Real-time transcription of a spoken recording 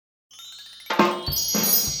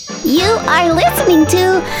You are listening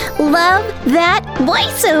to Love That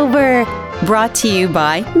Voiceover. Brought to you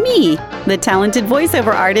by me, the talented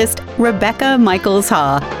voiceover artist, Rebecca Michaels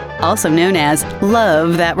Haw, also known as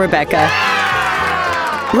Love That Rebecca.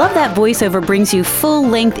 Love That Voiceover brings you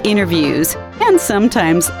full-length interviews and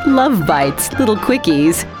sometimes love bites, little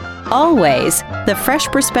quickies. Always the fresh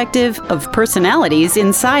perspective of personalities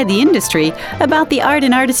inside the industry about the art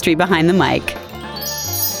and artistry behind the mic.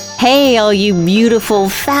 Hey, all you beautiful,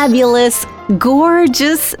 fabulous,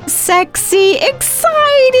 gorgeous, sexy,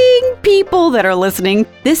 exciting people that are listening.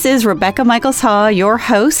 This is Rebecca Michaels Haw, your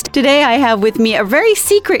host. Today I have with me a very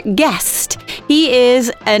secret guest. He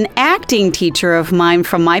is an acting teacher of mine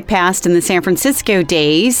from my past in the San Francisco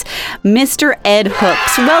days, Mr. Ed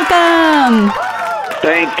Hooks. Welcome.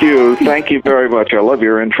 Thank you. Thank you very much. I love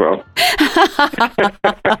your intro.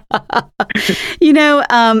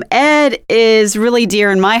 Ed is really dear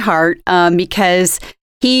in my heart because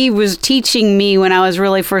he was teaching me when I was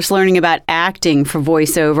really first learning about acting for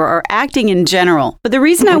voiceover or acting in general. But the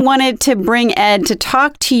reason I wanted to bring Ed to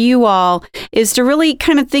talk to you all is to really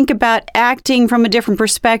kind of think about acting from a different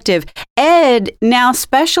perspective. Ed now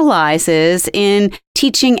specializes in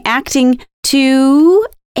teaching acting to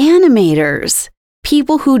animators.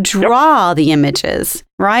 People who draw the images,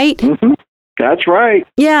 right? Mm-hmm. That's right.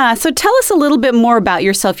 Yeah. So tell us a little bit more about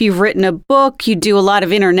yourself. You've written a book. You do a lot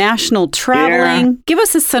of international traveling. Yeah. Give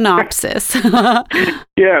us a synopsis. Yeah.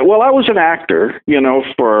 Well, I was an actor,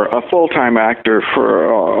 for a full-time actor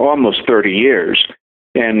for almost 30 years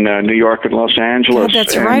in New York and Los Angeles. Oh,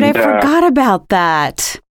 that's right. I forgot about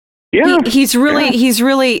that. Yeah. He's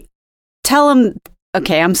really, tell him,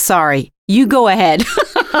 okay, I'm sorry. You go ahead.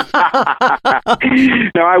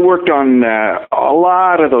 Now, I worked on a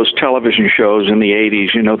lot of those television shows in the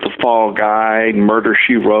 80s, The Fall Guy, Murder,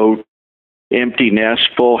 She Wrote, Empty Nest,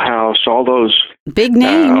 Full House, all those big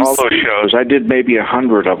names. All those shows. I did maybe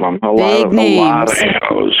 100 of them, a lot of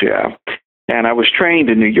shows, yeah. And I was trained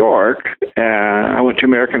in New York. I went to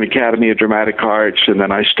American Academy of Dramatic Arts, and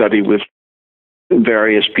then I studied with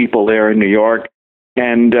various people there in New York.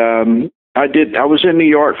 And I was in New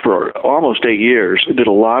York for almost 8 years. I did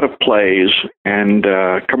a lot of plays and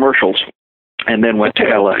commercials, and then went to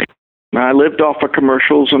LA. I lived off of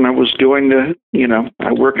commercials, and I was doing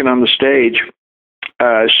working on the stage.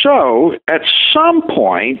 So at some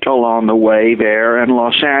point along the way there in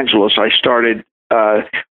Los Angeles, I started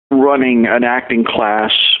running an acting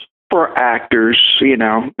class for actors,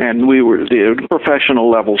 and we were the professional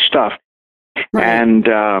level stuff. Right. And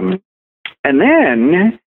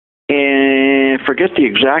then, forget the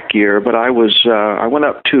exact year, but I went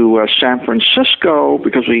up to San Francisco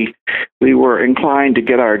because we were inclined to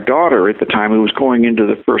get our daughter at the time, who was going into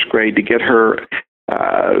the first grade, to get her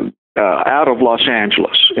out of Los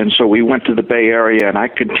Angeles. And so we went to the Bay Area, and I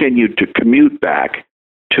continued to commute back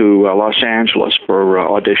to Los Angeles for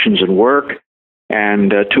auditions and work,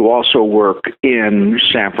 and to also work in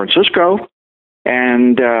San Francisco.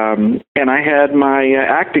 And I had my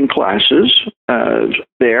acting classes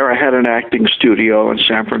there. I had an acting studio in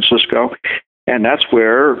San Francisco, and that's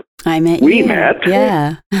where we met.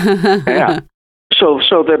 Yeah. Yeah. So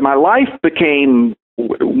that my life became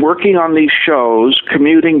working on these shows,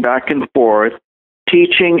 commuting back and forth,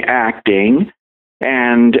 teaching acting,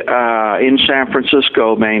 and in San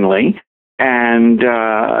Francisco mainly. And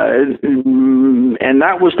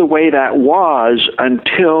that was the way that was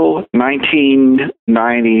until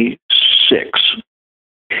 1996.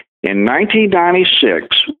 In 1996,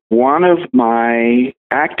 one of my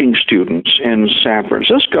acting students in San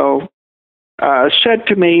Francisco said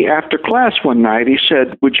to me after class one night, he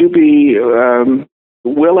said, "Would you be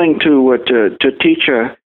willing to teach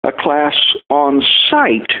a class on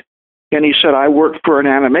site?" And he said, "I work for an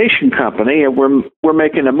animation company, and we're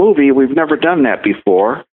making a movie. We've never done that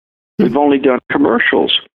before. We've only done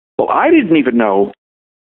commercials." Well, I didn't even know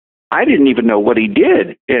what he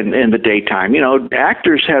did in the daytime.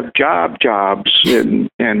 Actors have jobs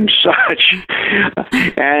and such.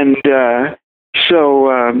 And so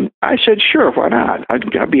I said, "Sure, why not?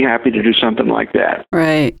 I'd be happy to do something like that."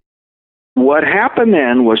 Right. What happened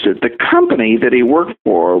then was that the company that he worked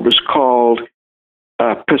for was called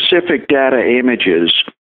Pacific Data Images,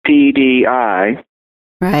 PDI,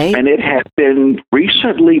 right? And it had been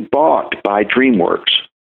recently bought by DreamWorks.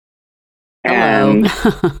 And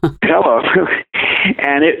hello,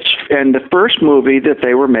 and the first movie that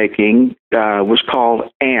they were making was called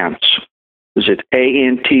Ants. Was it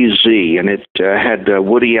ANTZ? And it had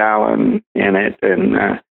Woody Allen in it,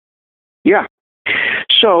 and yeah.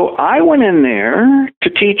 So I went in there to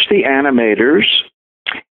teach the animators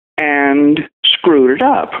and screwed it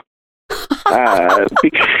up.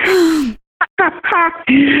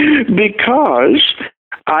 because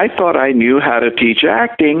I thought I knew how to teach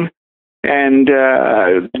acting, and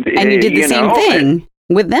you did the same thing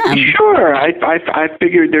with them. Sure, I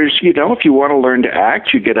figured there's, if you want to learn to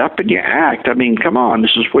act, you get up and you act. I mean, come on,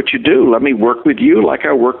 this is what you do. Let me work with you like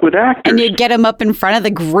I work with actors. And you get them up in front of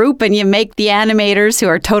the group, and you make the animators, who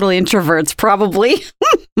are total introverts, probably.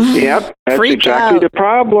 Yep, that's Freak exactly out. the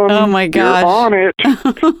problem. Oh my gosh! You're on it.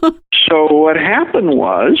 So what happened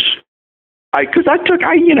was, I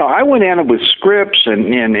went in with scripts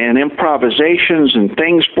and improvisations and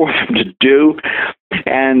things for them to do,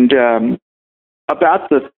 and about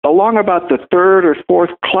the third or fourth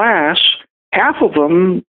class, half of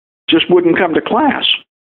them just wouldn't come to class.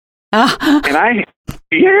 And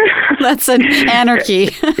that's an anarchy.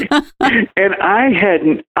 And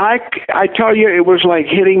I tell you, it was like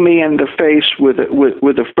hitting me in the face with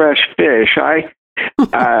a fresh fish.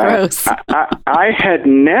 Gross. I had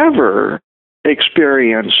never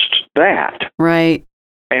experienced that. Right.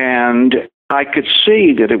 And I could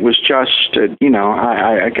see that it was just,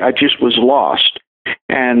 I just was lost.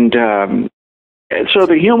 And so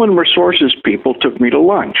the human resources people took me to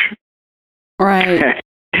lunch. Right.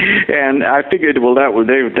 And I figured, well, that was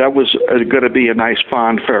going to be a nice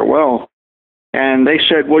fond farewell. And they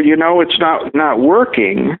said, well, it's not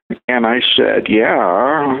working. And I said,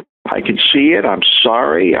 yeah, I can see it. I'm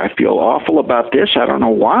sorry. I feel awful about this. I don't know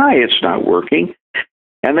why it's not working.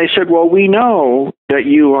 And they said, well, we know that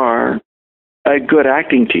you are a good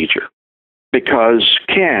acting teacher, because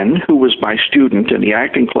Ken, who was my student in the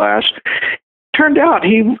acting class, turned out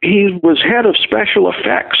he was head of special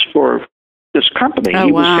effects for this company. Oh,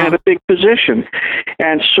 wow. Had a big position.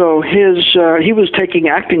 And so he was taking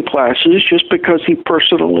acting classes just because he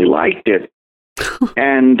personally liked it.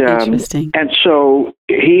 And and so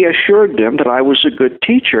he assured them that I was a good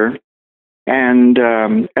teacher. And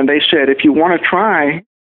they said, if you want to try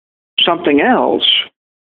something else,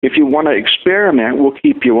 if you want to experiment, we'll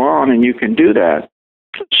keep you on and you can do that.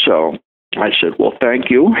 So I said, well, thank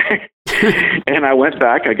you. And I went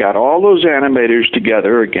back. I got all those animators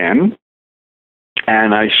together again.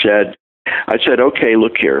 And I said, okay,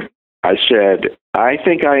 look here. I said, I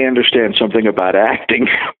think I understand something about acting,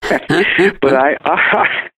 but I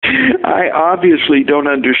obviously don't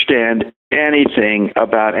understand anything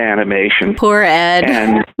about animation. Poor Ed.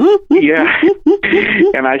 And yeah.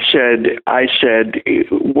 And I said,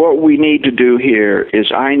 what we need to do here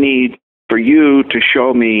is I need for you to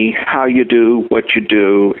show me how you do what you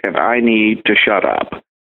do, and I need to shut up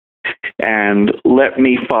and let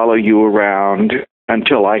me follow you around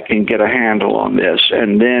until I can get a handle on this,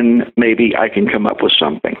 and then maybe I can come up with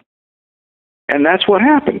something. And that's what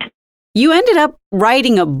happened. You ended up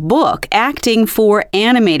writing a book, Acting for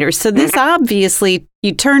Animators. So this obviously,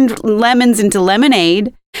 you turned lemons into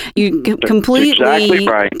lemonade. You completely exactly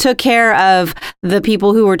right. Took care of the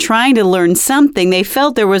people who were trying to learn something. They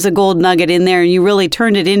felt there was a gold nugget in there, and you really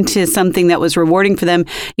turned it into something that was rewarding for them.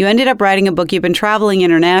 You ended up writing a book. You've been traveling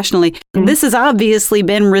internationally. Mm-hmm. This has obviously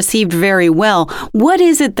been received very well. What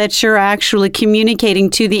is it that you're actually communicating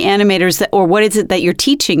to the animators, or what is it that you're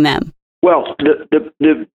teaching them? Well,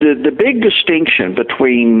 the big distinction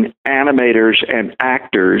between animators and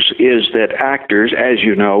actors is that actors, as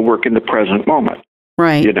you know, work in the present moment.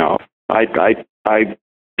 Right. I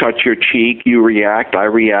touch your cheek, you react, I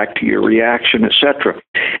react to your reaction, etc.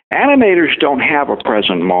 Animators don't have a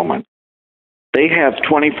present moment. They have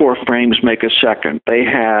 24 frames make a second. They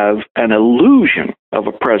have an illusion of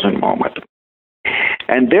a present moment.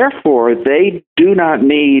 And therefore, they do not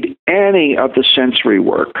need any of the sensory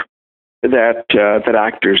work that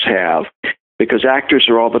actors have, because actors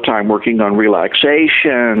are all the time working on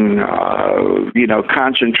relaxation,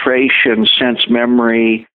 concentration, sense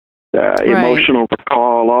memory, emotional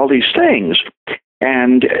recall, all these things.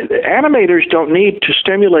 And animators don't need to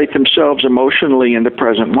stimulate themselves emotionally in the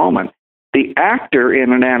present moment. The actor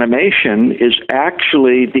in an animation is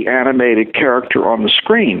actually the animated character on the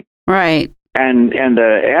screen. Right. And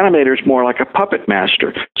the animator is more like a puppet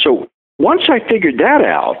master. So once I figured that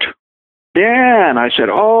out, then I said,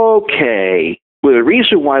 okay. Well, the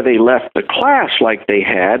reason why they left the class like they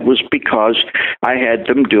had was because I had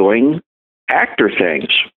them doing actor things,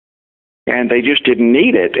 and they just didn't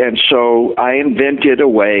need it. And so I invented a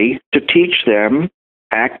way to teach them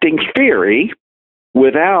acting theory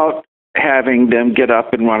without having them get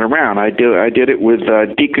up and run around. I did it with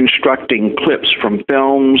deconstructing clips from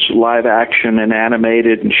films, live action and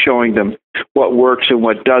animated, and showing them what works and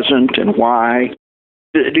what doesn't and why.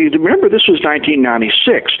 Do you remember, this was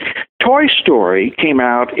 1996. Toy Story came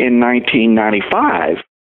out in 1995.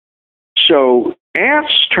 So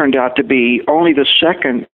Ants turned out to be only the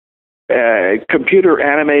second computer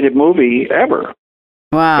animated movie ever.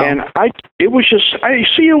 Wow. And I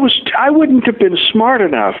wouldn't have been smart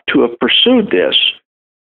enough to have pursued this.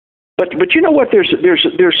 But you know what?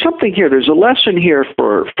 There's something here. There's a lesson here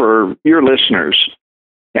for your listeners,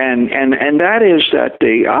 and that is that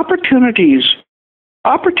the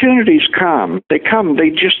opportunities come. They come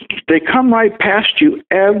right past you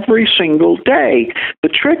every single day. The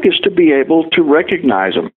trick is to be able to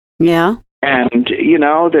recognize them. Yeah. And you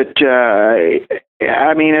know that.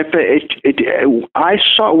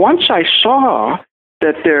 Once I saw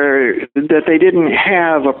that they didn't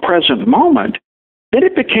have a present moment, then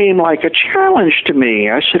it became like a challenge to me.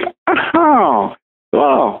 I said, oh.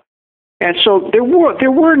 And so there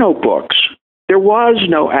were no books. There was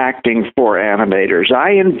no acting for animators.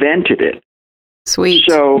 I invented it. Sweet.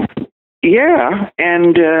 So, yeah,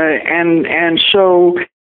 and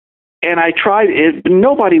I tried it.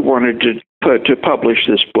 Nobody wanted to publish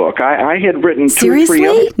this book. I had written Seriously? 2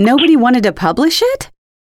 or 3 other. Nobody wanted to publish it?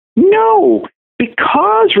 No,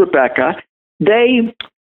 because, Rebecca, the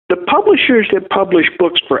publishers that publish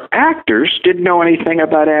books for actors didn't know anything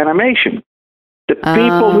about animation. The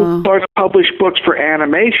people who published books for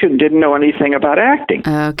animation didn't know anything about acting.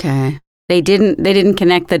 Okay. They didn't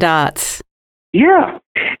connect the dots. Yeah.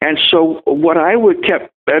 And so what I would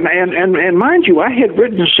kept, and mind you, I had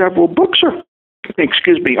written several books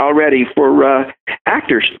already for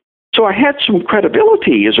actors. So I had some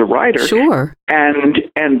credibility as a writer. Sure. And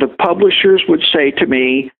the publishers would say to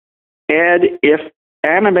me, Ed, if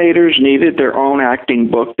animators needed their own acting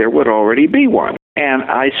book, there would already be one. And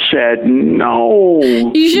I said, no.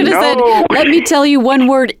 You should have said, let me tell you one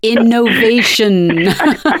word, innovation.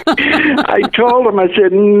 I told them, I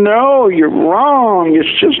said, no, you're wrong.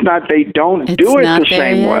 It's just not, they don't do it the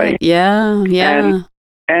same way. Yeah.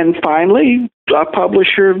 And finally, a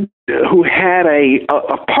publisher who had a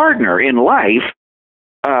partner in life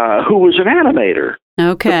who was an animator.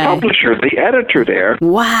 Okay. The publisher, the editor there,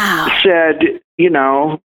 said, you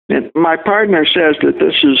know, my partner says that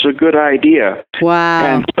this is a good idea. Wow.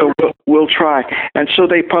 And so we'll try. And so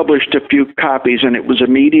they published a few copies, and it was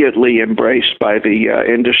immediately embraced by the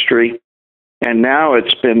industry. And now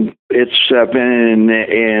it's in its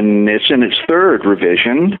 3rd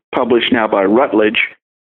revision, published now by Routledge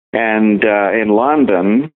and in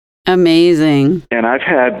London. Amazing. And I've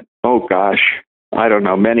had, I don't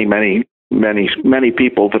know, many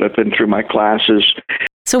people that have been through my classes.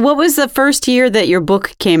 So what was the first year that your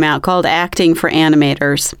book came out called Acting for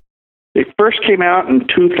Animators? It first came out in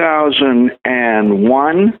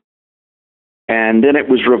 2001, and then it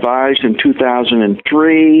was revised in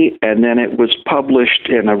 2003, and then it was published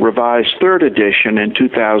in a revised 3rd edition in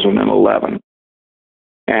 2011.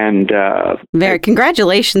 And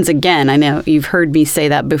congratulations again. I know you've heard me say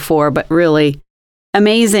that before, but really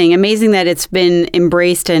amazing that it's been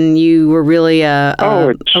embraced and you were really a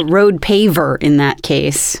road paver in that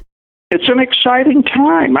case. It's an exciting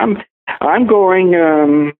time. I'm going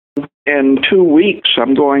in 2 weeks.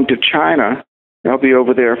 I'm going to China. I'll be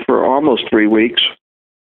over there for almost 3 weeks.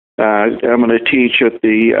 I'm going to teach at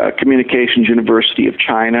the Communications University of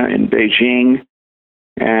China in Beijing,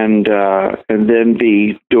 and then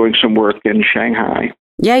be doing some work in Shanghai.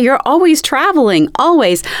 Yeah, you're always traveling,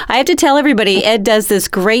 always. I have to tell everybody, Ed does this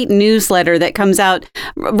great newsletter that comes out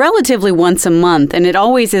relatively once a month, and it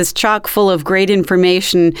always is chock full of great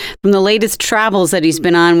information from the latest travels that he's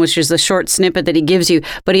been on, which is a short snippet that he gives you.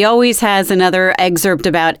 But he always has another excerpt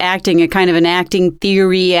about acting, a kind of an acting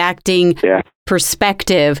theory,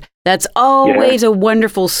 perspective. That's always a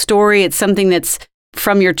wonderful story. It's something that's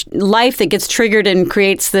from your life that gets triggered and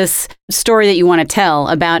creates this story that you want to tell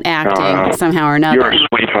about acting somehow or another. You're a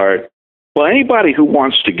sweetheart. Well, anybody who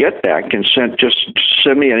wants to get that can just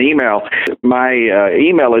send me an email. My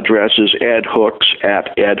email address is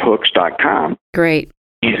edhooks@edhooks.com. Great.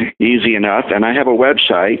 Easy enough. And I have a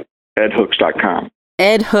website, edhooks.com.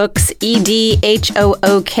 Ed Hooks,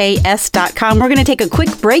 EDHOOKS.com. We're going to take a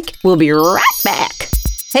quick break. We'll be right back.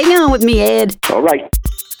 Hang on with me, Ed. All right.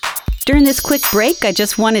 During this quick break, I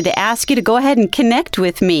just wanted to ask you to go ahead and connect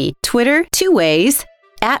with me. Twitter, 2 ways,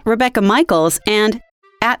 @Rebecca Michaels and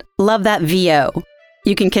 @LoveThatVO.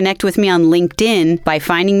 You can connect with me on LinkedIn by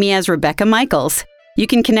finding me as Rebecca Michaels. You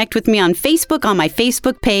can connect with me on Facebook on my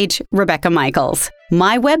Facebook page, Rebecca Michaels.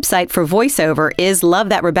 My website for voiceover is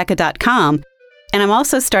lovethatrebecca.com. And I'm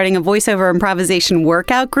also starting a voiceover improvisation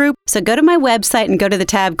workout group. So go to my website and go to the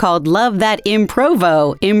tab called Love That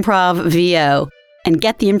Improvo, Improv VO. And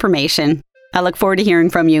get the information. I look forward to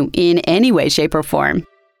hearing from you in any way, shape, or form.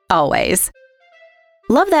 Always.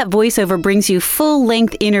 Love That Voiceover brings you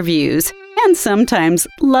full-length interviews and sometimes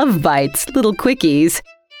love bites, little quickies.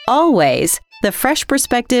 Always the fresh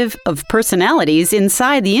perspective of personalities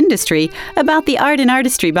inside the industry about the art and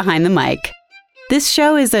artistry behind the mic. This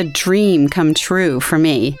show is a dream come true for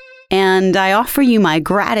me, and I offer you my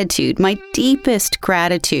gratitude, my deepest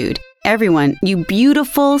gratitude. Everyone, you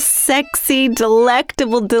beautiful, sexy,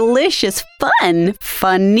 delectable, delicious,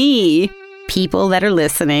 funny people that are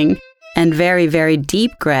listening. And very, very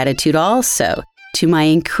deep gratitude also to my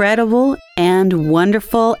incredible and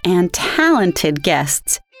wonderful and talented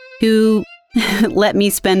guests who let me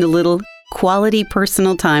spend a little quality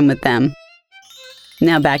personal time with them.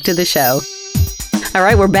 Now back to the show. All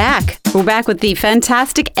right, we're back. We're back with the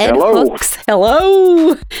fantastic Ed Hooks.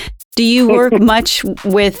 Hello. Do you work much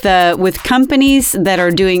with companies that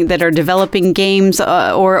are developing games,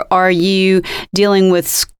 or are you dealing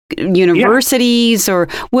with universities, or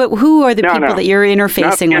who are the people that you're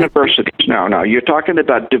interfacing with? Universities. No. You're talking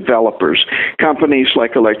about developers, companies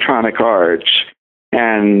like Electronic Arts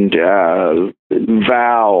and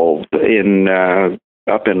Valve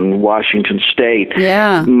up in Washington State,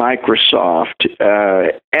 Microsoft,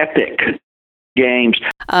 Epic Games.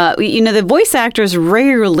 The voice actors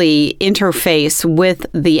rarely interface with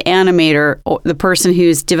the animator or the person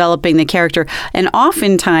who's developing the character, and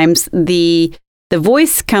oftentimes the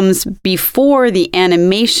voice comes before the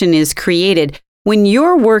animation is created. When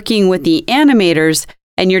you're working with the animators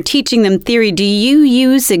and you're teaching them theory, do you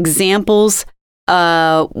use examples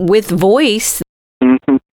with voice?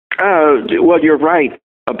 Mm-hmm. Well, you're right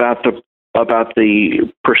about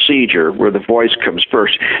the procedure where the voice comes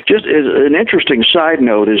first. Just as an interesting side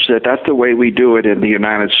note is that's the way we do it in the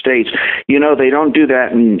United States. They don't do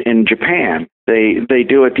that in Japan. They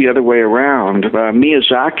do it the other way around.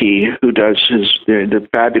 Miyazaki, who does the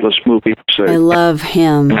fabulous movies. I love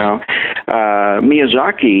him.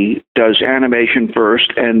 Miyazaki does animation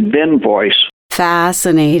first and then voice.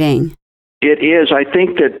 Fascinating. It is. I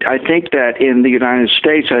think that in the United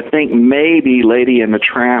States, I think maybe Lady and the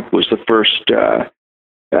Tramp was the first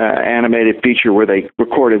animated feature where they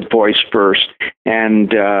recorded voice first, and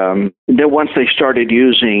then once they started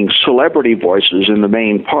using celebrity voices in the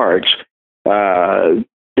main parts,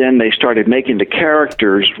 then they started making the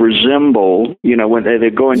characters resemble. When they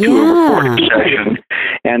go into a recording session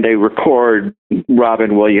and they record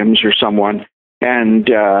Robin Williams or someone. And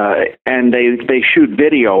they shoot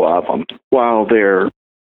video of them while they're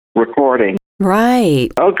recording. Right.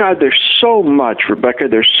 Oh God, there's so much, Rebecca.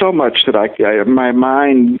 There's so much that my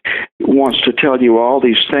mind wants to tell you all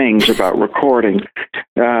these things about recording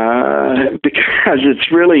because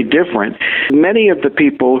it's really different. Many of the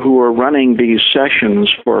people who are running these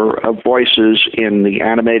sessions for voices in the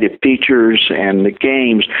animated features and the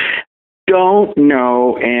games don't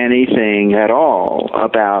know anything at all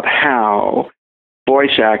about how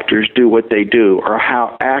voice actors do what they do, or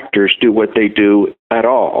how actors do what they do at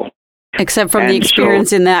all. Except from the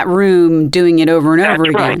experience in that room doing it over and over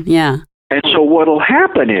again. Right. Yeah. And so what'll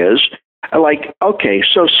happen is, okay,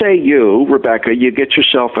 so say you, Rebecca, you get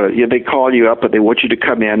yourself they call you up and they want you to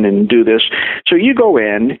come in and do this. So you go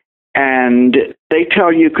in and they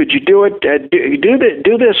tell you, could you do it,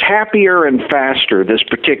 do this happier and faster, this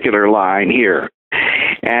particular line here.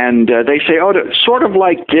 And they say, sort of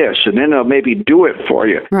like this, and then they'll maybe do it for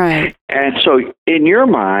you. Right. And so in your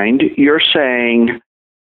mind, you're saying,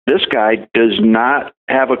 this guy does not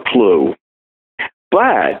have a clue.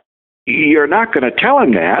 But you're not going to tell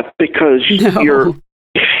him that because you're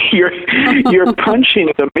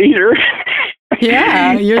punching the meter.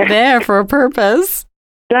 Yeah, you're there for a purpose.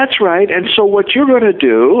 That's right. And so what you're going to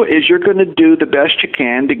do is you're going to do the best you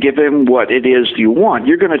can to give him what it is you want.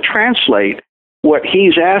 You're going to translate what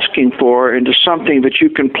he's asking for into something that you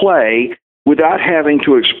can play without having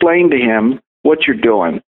to explain to him what you're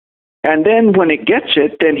doing. And then when it gets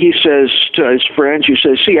it, then he says to his friends, he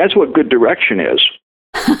says, see, that's what good direction is.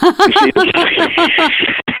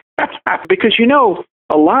 Because,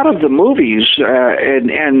 a lot of the movies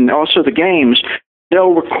and also the games, they'll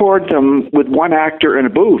record them with one actor in a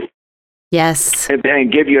booth. Yes.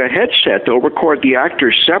 And give you a headset. They'll record the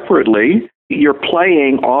actors separately. You're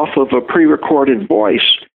playing off of a pre-recorded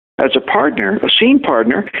voice as a partner, a scene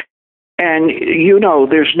partner, and you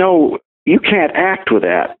can't act with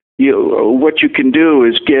that. What you can do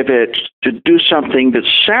is give it to do something that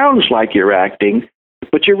sounds like you're acting,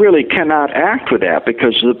 but you really cannot act with that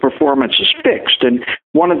because the performance is fixed. And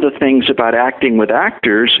one of the things about acting with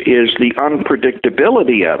actors is the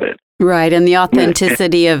unpredictability of it. Right, and the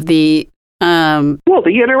authenticity of the... the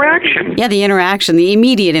interaction. Yeah, the interaction, the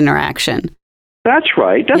immediate interaction. That's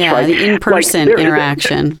right. The in-person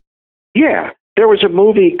interaction. Yeah. There was a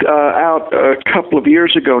movie out a couple of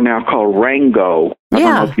years ago now called Rango. I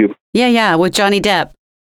don't know if you... Yeah, with Johnny Depp.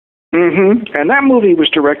 Mm-hmm. And that movie was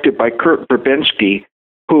directed by Kurt Verbinski,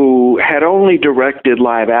 who had only directed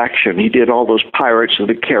live action. He did all those Pirates of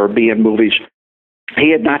the Caribbean movies.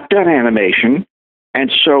 He had not done animation, and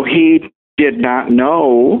so he did not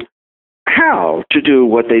know how to do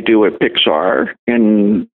what they do at Pixar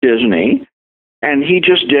and Disney, and he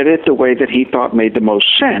just did it the way that he thought made the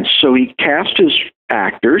most sense. So he cast his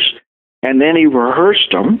actors, and then he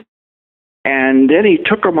rehearsed them, and then he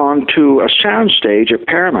took them onto a soundstage at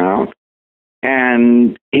Paramount,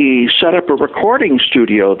 and he set up a recording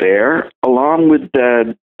studio there along with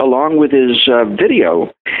his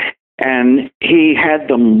video, and he had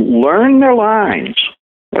them learn their lines.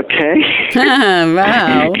 Okay.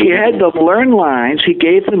 Wow. He had them learn lines. He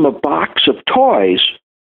gave them a box of toys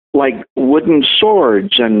like wooden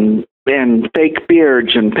swords and fake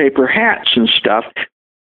beards and paper hats and stuff,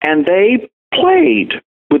 and they played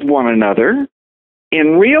with one another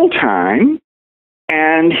in real time.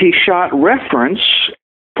 And he shot reference,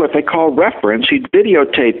 what they call reference. He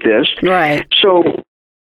videotaped this. Right. So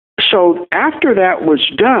after that was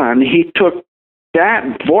done, he took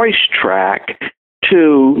that voice track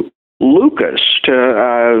to Lucas, to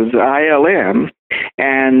ILM,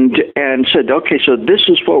 and said, okay, so this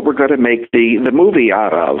is what we're going to make the movie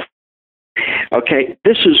out of. Okay,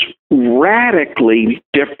 this is radically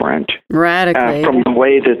different from the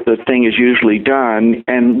way that the thing is usually done.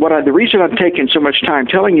 And the reason I'm taking so much time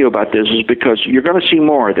telling you about this is because you're going to see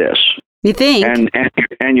more of this. You think?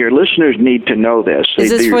 And your listeners need to know this.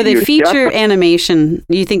 Is this for the feature animation?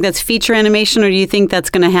 Do you think that's feature animation, or do you think that's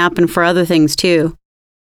going to happen for other things too?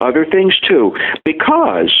 Other things too,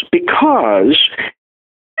 because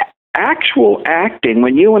actual acting,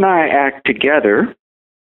 when you and I act together,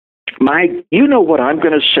 you know what I'm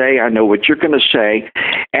going to say, I know what you're going to say,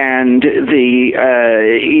 and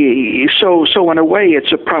so in a way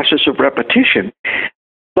it's a process of repetition.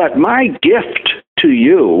 But my gift to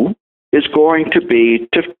you is going to be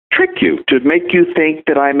to trick you, to make you think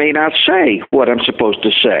that I may not say what I'm supposed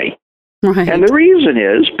to say. Right. And the reason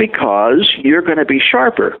is because you're going to be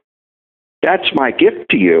sharper. That's my gift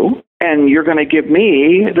to you, and you're going to give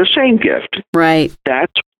me the same gift. Right.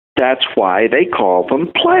 That's why they call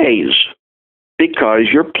them plays,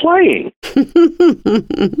 because you're playing.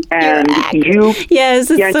 And you...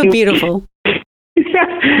 Yes, it's so beautiful.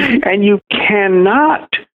 And you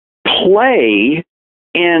cannot play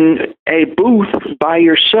in a booth by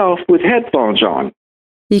yourself with headphones on.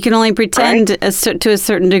 You can only pretend to a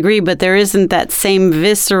certain degree, but there isn't that same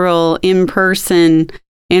visceral, in-person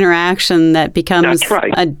interaction that becomes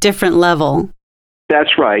a different level.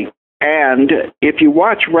 That's right. And if you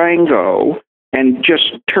watch Rango and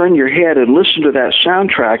just turn your head and listen to that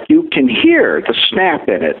soundtrack, you can hear the snap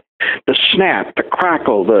in it. The snap, the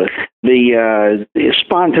crackle, the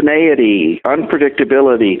spontaneity,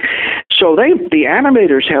 unpredictability. So the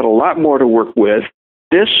animators had a lot more to work with.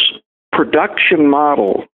 This production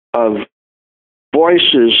model of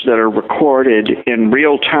voices that are recorded in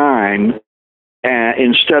real time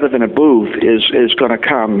instead of in a booth is going to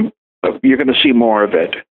come. You're going to see more of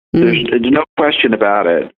it. There's no question about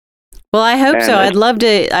it. Well, I hope so. I'd love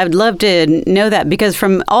to know that, because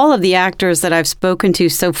from all of the actors that I've spoken to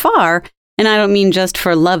so far, and I don't mean just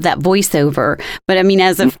for Love That Voiceover, but I mean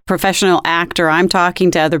as a professional actor, I'm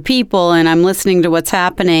talking to other people and I'm listening to what's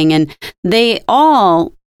happening, and they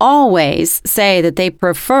all always say that they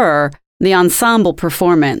prefer the ensemble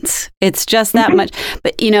performance. It's just that much.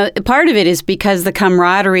 But, part of it is because the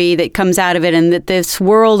camaraderie that comes out of it, and that this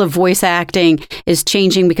world of voice acting is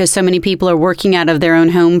changing because so many people are working out of their own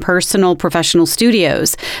home, personal, professional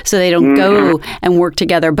studios. So they don't go and work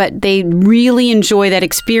together, but they really enjoy that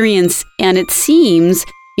experience. And it seems,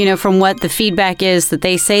 from what the feedback is that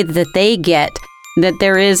they say that they get, that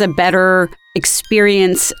there is a better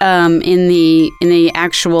experience in the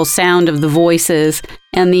actual sound of the voices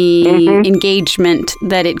and the engagement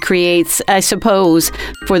that it creates, I suppose,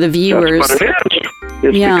 for the viewers. That's what it is.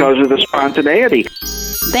 It's because of the spontaneity.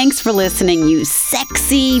 Thanks for listening, you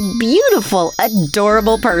sexy, beautiful,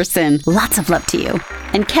 adorable person. Lots of love to you.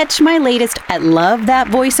 And catch my latest at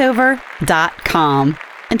lovethatvoiceover.com.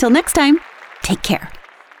 Until next time, take care.